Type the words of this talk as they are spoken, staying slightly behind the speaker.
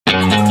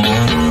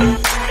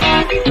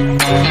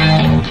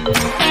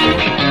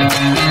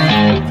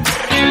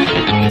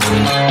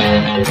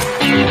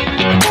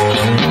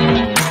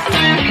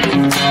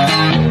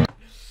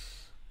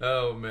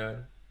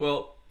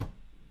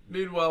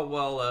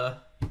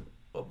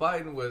Well,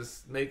 Biden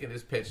was making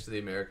his pitch to the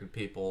American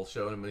people,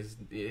 showing them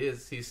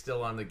he's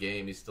still on the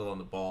game, he's still on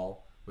the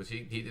ball, which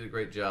he did a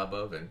great job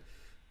of, and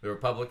the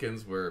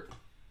Republicans were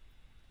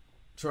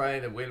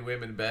trying to win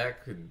women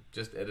back and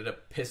just ended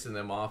up pissing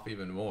them off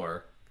even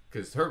more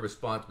because her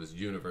response was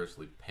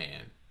universally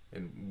panned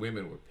and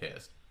women were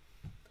pissed.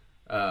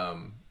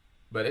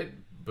 But it's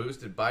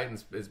boosting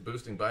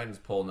Biden's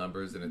poll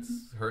numbers and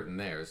it's hurting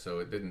theirs, so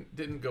it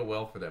didn't go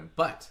well for them.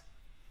 But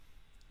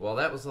while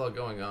that was all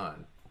going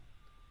on,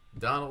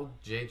 Donald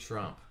J.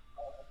 Trump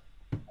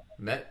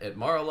met at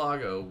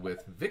Mar-a-Lago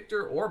with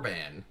Viktor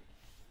Orban,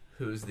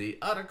 who's the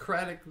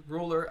autocratic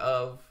ruler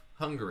of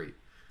Hungary.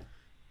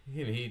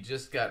 He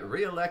just got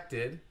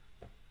reelected,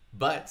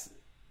 but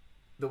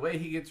the way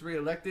he gets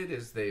reelected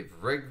is they've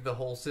rigged the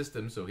whole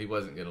system so he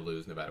wasn't going to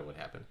lose no matter what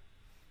happened.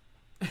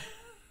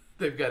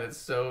 They've got it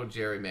so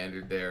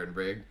gerrymandered there and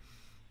rigged.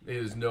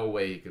 There's no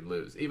way he could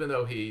lose. Even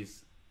though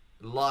he's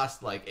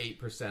lost like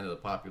 8% of the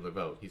popular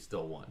vote, he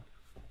still won.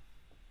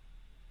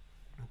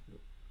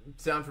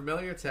 Sound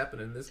familiar? It's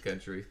happening in this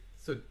country.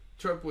 So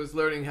Trump was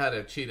learning how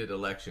to cheat at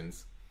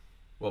elections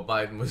while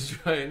Biden was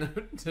trying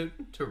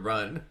to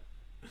run.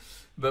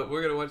 But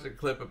we're going to watch a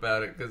clip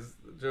about it because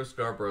Joe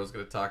Scarborough is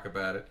going to talk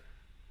about it.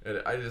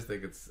 And I just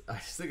think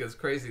it's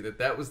crazy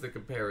that was the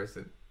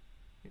comparison.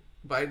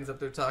 Biden's up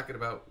there talking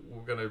about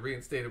we're going to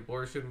reinstate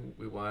abortion.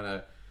 We want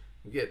to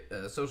get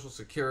Social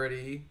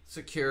Security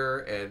secure.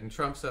 And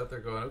Trump's out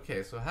there going,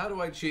 okay, so how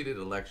do I cheat at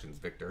elections,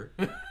 Victor?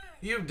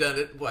 You've done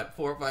it, 4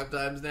 or 5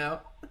 times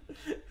now?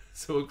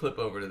 So we'll clip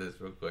over to this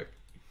real quick.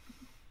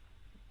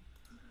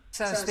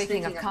 So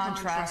speaking of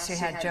contrast, you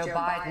had Joe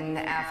Biden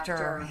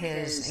after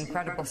his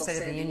incredible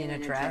State of the Union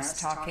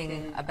address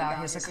talking about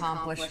his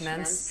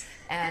accomplishments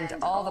and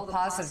all the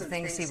positive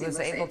things he was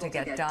able to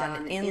get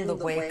done in the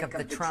wake of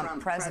the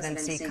Trump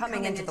presidency,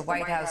 coming into the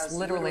White House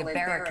literally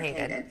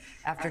barricaded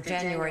after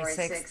January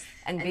 6th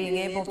and being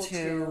able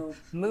to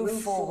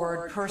move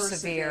forward,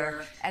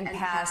 persevere, and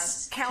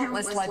pass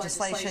countless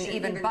legislation,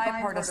 even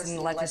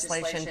bipartisan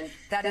legislation,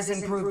 that has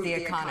improved the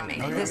economy.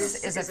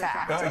 This is a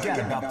fact.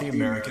 Again, about the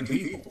American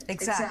people.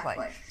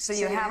 Exactly. So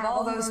you have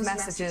all those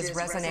messages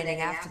resonating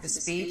after the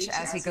speech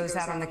as he goes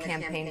out on the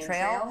campaign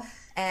trail.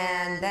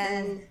 And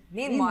then,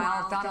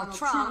 meanwhile, Donald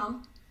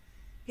Trump,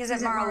 he's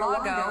at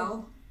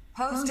Mar-a-Lago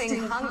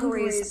hosting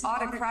Hungary's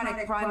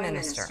autocratic prime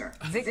minister,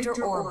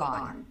 Viktor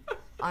Orban,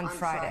 on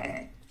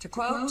Friday. To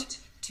quote,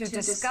 to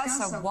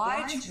discuss a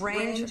wide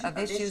range of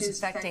issues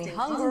affecting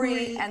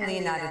Hungary and the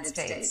United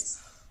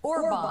States.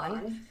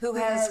 Orban, who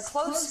has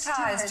close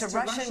ties to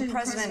Russian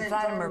President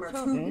Vladimir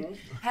Putin,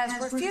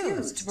 has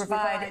refused to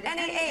provide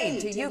any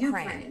aid to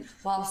Ukraine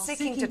while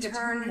seeking to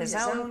turn his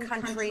own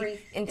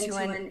country into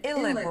an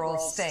illiberal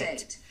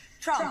state.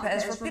 Trump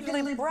has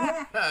repeatedly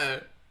bragged.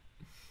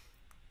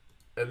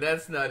 And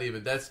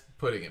that's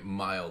putting it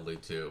mildly,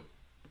 too.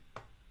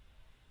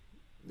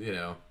 You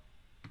know,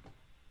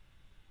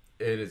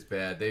 it is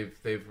bad.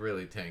 They've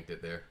really tanked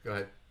it there. Go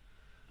ahead.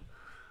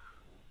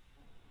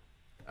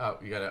 Oh,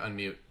 you gotta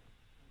unmute.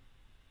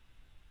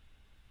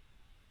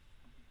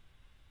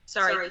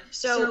 Sorry.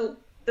 So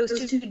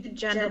those two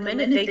gentlemen,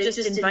 if they just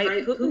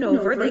invite Putin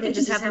over, they can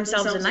just have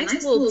themselves a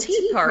nice little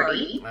tea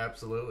party.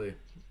 Absolutely.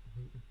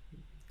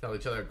 Tell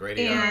each other how great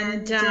they are.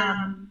 And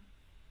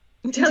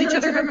tell each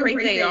other how great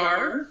they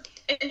are.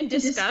 And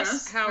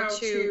discuss how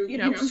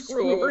to,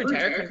 screw over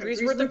entire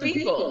countries worth of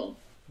people.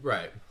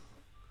 Right.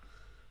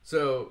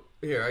 So,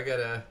 here, I got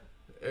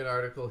an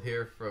article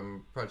here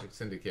from Project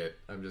Syndicate.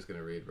 I'm just going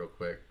to read real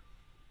quick.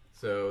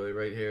 So they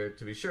write here,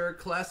 to be sure,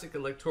 classic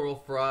electoral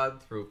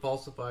fraud through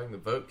falsifying the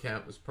vote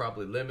count was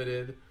probably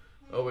limited,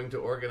 owing to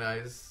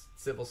organized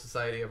civil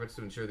society efforts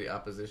to ensure the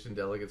opposition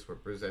delegates were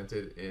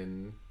presented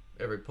in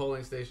every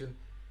polling station.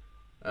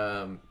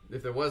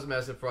 If there was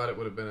massive fraud, it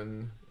would have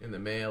been in the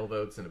mail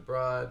votes and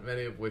abroad,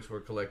 many of which were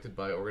collected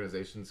by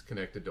organizations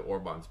connected to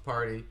Orban's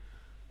party.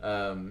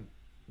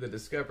 The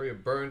discovery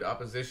of burned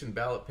opposition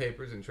ballot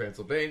papers in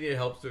Transylvania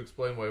helps to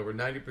explain why over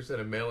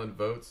 90% of mail-in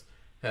votes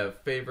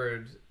have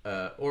favored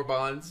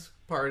Orban's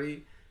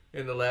party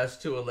in the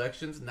last 2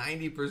 elections.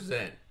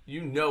 90%.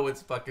 You know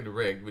it's fucking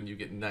rigged when you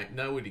get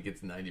nobody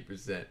gets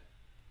 90%.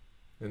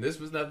 And this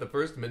was not the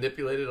first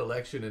manipulated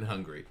election in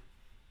Hungary.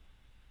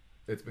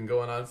 It's been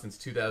going on since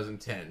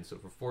 2010, so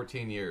for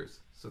 14 years.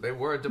 So they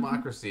were a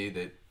democracy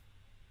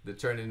that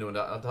turned into an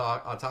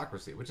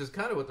autocracy, which is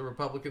kind of what the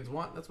Republicans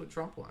want. That's what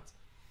Trump wants.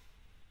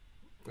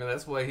 And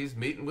that's why he's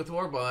meeting with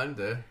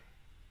Orban.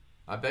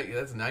 I bet you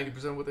that's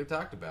 90% of what they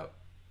talked about.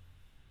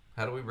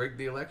 How do we rig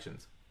the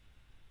elections?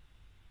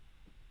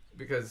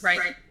 Because,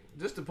 right.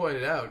 Just to point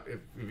it out,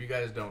 if you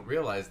guys don't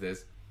realize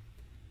this,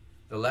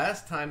 the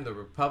last time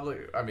the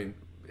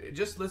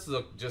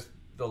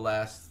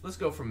let's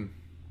go from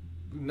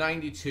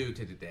 92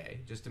 to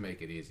today, just to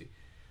make it easy.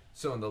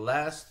 So in the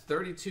last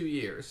 32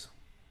 years,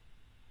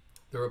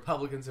 the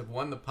Republicans have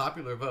won the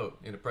popular vote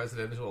in a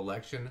presidential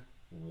election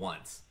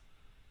once.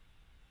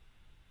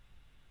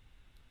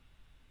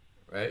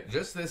 Right?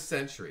 Just this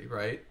century,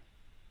 right?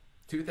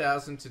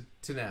 2000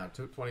 to now,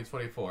 to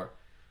 2024,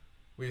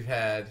 we've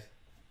had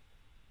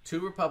 2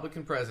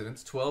 Republican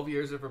presidents, 12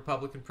 years of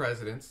Republican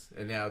presidents,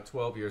 and now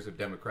 12 years of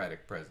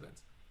Democratic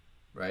presidents,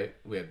 right?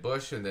 We had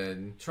Bush and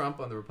then Trump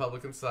on the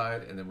Republican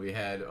side, and then we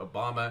had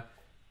Obama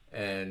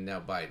and now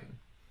Biden.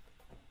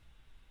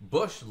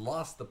 Bush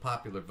lost the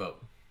popular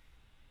vote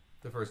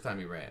the first time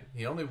he ran.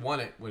 He only won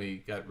it when he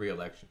got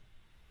re-election,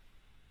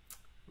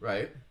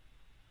 right?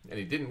 And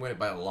he didn't win it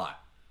by a lot.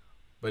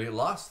 But he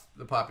lost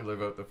the popular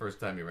vote the first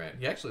time he ran.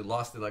 He actually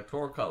lost the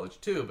Electoral College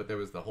too, but there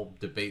was the whole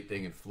debate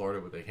thing in Florida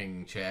with the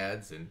hanging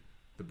chads and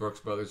the Brooks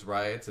Brothers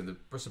riots, and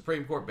the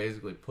Supreme Court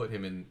basically put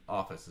him in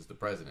office as the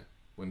president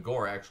when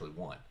Gore actually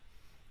won.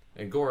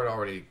 And Gore had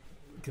already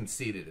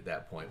conceded at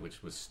that point,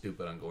 which was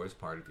stupid on Gore's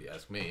part if you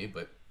ask me,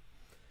 but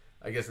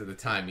I guess at the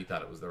time he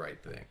thought it was the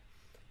right thing.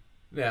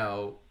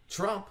 Now,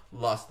 Trump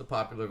lost the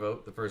popular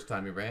vote the first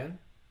time he ran,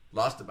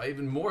 lost it by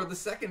even more the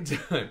second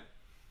time.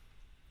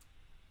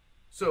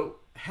 So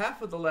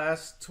half of the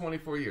last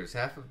 24 years,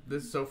 half of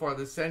this so far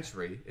this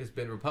century, has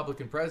been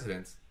Republican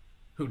presidents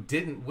who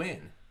didn't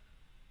win.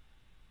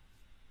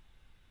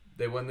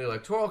 They won the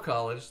Electoral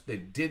College. They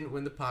didn't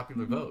win the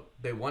popular vote.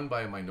 They won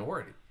by a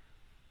minority.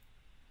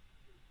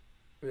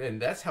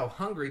 And that's how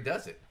Hungary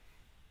does it.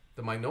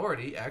 The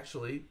minority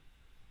actually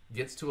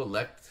gets to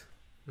elect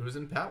who's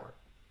in power.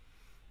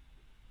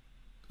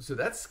 So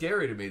that's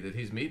scary to me that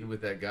he's meeting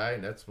with that guy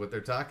and that's what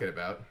they're talking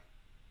about.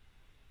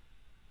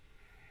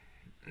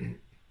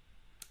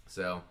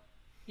 So,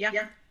 yeah.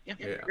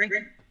 Great.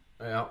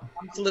 Yeah.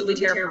 Absolutely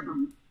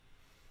terrible.